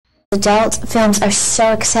Adult films are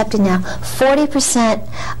so accepted now. 40%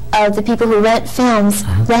 of the people who rent films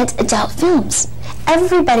rent adult films.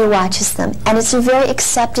 Everybody watches them, and it's a very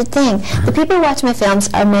accepted thing. The people who watch my films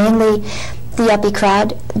are mainly the yuppie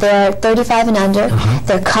crowd. They're 35 and under.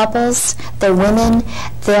 They're couples. They're women.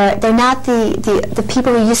 They're not the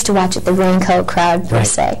people who used to watch it, the raincoat crowd per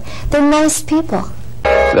se. They're nice people.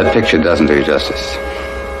 That picture doesn't do you justice.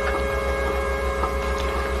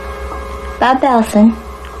 Bob Belson.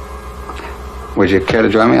 Would you care to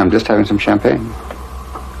join me? I'm just having some champagne.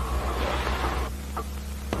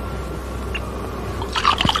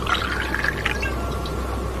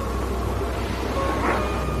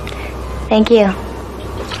 Thank you.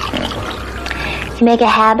 You make a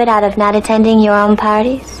habit out of not attending your own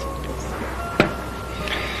parties?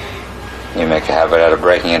 You make a habit out of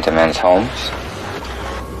breaking into men's homes?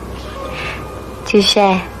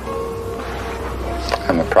 Touché.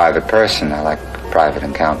 I'm a private person. I like private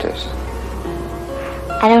encounters.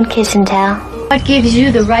 I don't kiss and tell. What gives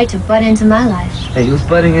you the right to butt into my life? Hey, who's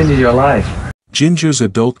butting into your life? Ginger's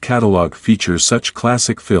adult catalog features such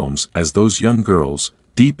classic films as Those Young Girls,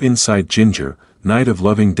 Deep Inside Ginger, Night of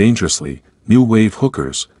Loving Dangerously, New Wave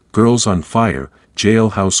Hookers, Girls on Fire,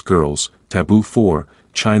 Jailhouse Girls, Taboo 4,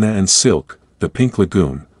 China and Silk, The Pink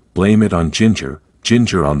Lagoon, Blame It on Ginger,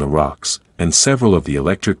 Ginger on the Rocks, and several of the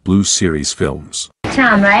Electric Blue series films.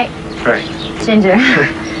 Tom, right? Right. Ginger.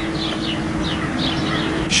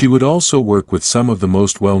 She would also work with some of the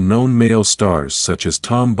most well-known male stars such as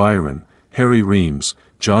Tom Byron, Harry Reams,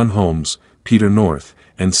 John Holmes, Peter North,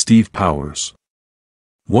 and Steve Powers.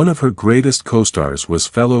 One of her greatest co-stars was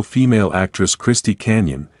fellow female actress Christy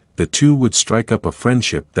Kanyon. The two would strike up a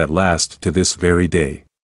friendship that lasts to this very day.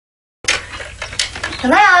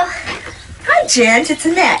 Hello? Hi, Jen. It's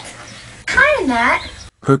Annette. Hi, Annette.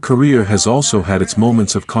 Her career has also had its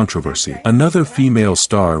moments of controversy. Another female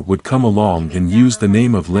star would come along and use the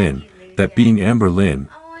name of Lynn, that being Amber Lynn,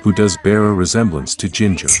 who does bear a resemblance to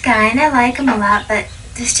Ginger. This guy, and I like him a lot, but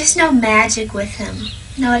there's just no magic with him.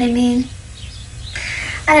 Know what I mean?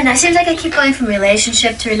 I don't know. It seems like I keep going from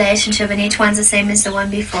relationship to relationship, and each one's the same as the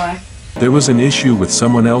one before. There was an issue with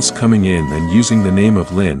someone else coming in and using the name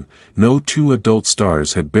of Lynn. No two adult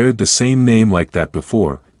stars had bared the same name like that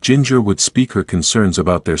before. Ginger would speak her concerns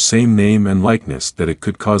about their same name and likeness, that it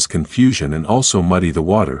could cause confusion and also muddy the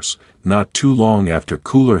waters. Not too long after,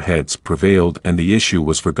 cooler heads prevailed and the issue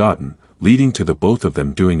was forgotten, leading to the both of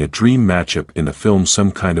them doing a dream matchup in the film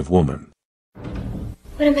Some Kind of Woman.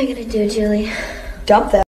 What am I gonna do, Julie?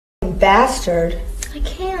 Dump that bastard. I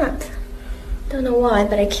can't. Don't know why,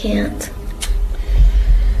 but I can't.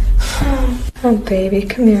 Oh, baby,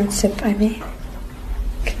 come here and sit by me.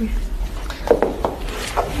 Come here.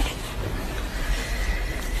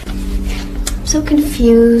 I'm so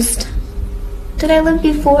confused. Did I live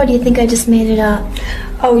before, or do you think I just made it up?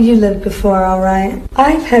 Oh, you lived before, all right.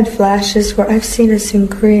 I've had flashes where I've seen us in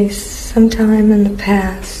Greece sometime in the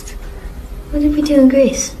past. What did we do in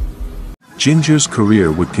Greece? Ginger's career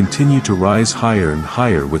would continue to rise higher and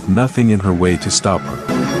higher with nothing in her way to stop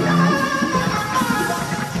her.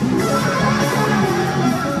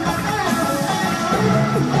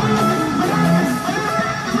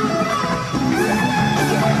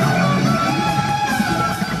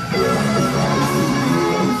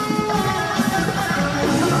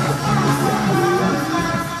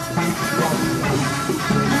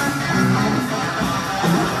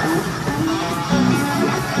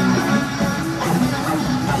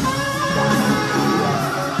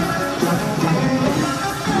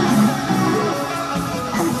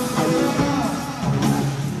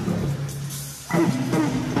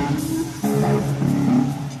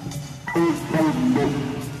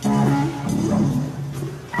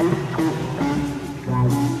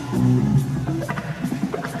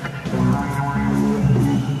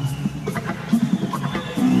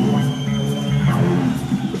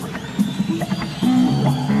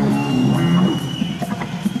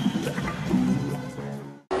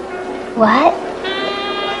 What?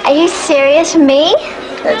 Are you serious? Me?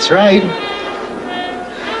 That's right.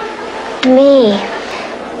 Me?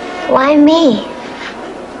 Why me?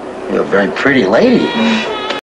 You're a very pretty lady.